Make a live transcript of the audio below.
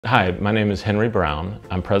Hi, my name is Henry Brown.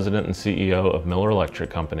 I'm President and CEO of Miller Electric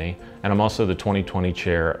Company, and I'm also the 2020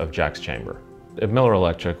 Chair of Jack's Chamber. At Miller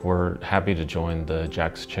Electric, we're happy to join the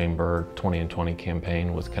Jack's Chamber 20 in 20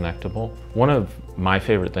 campaign with Connectable. One of my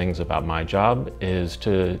favorite things about my job is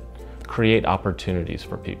to create opportunities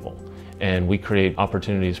for people. And we create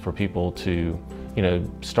opportunities for people to,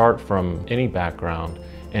 start from any background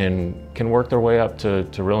and can work their way up to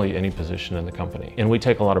really any position in the company. And we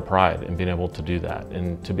take a lot of pride in being able to do that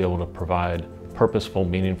and to be able to provide purposeful,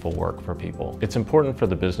 meaningful work for people. It's important for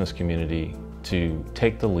the business community to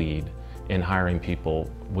take the lead in hiring people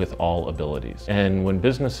with all abilities. And when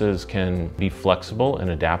businesses can be flexible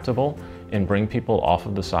and adaptable and bring people off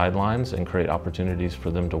of the sidelines and create opportunities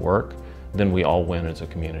for them to work, then we all win as a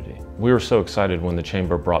community. We were so excited when the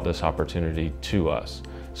Chamber brought this opportunity to us.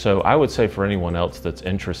 So I would say for anyone else that's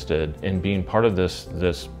interested in being part of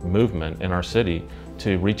this movement in our city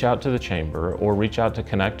to reach out to the Chamber or reach out to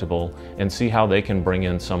Connectable and see how they can bring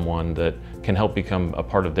in someone that can help become a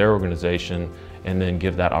part of their organization and then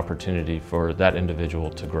give that opportunity for that individual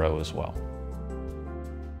to grow as well.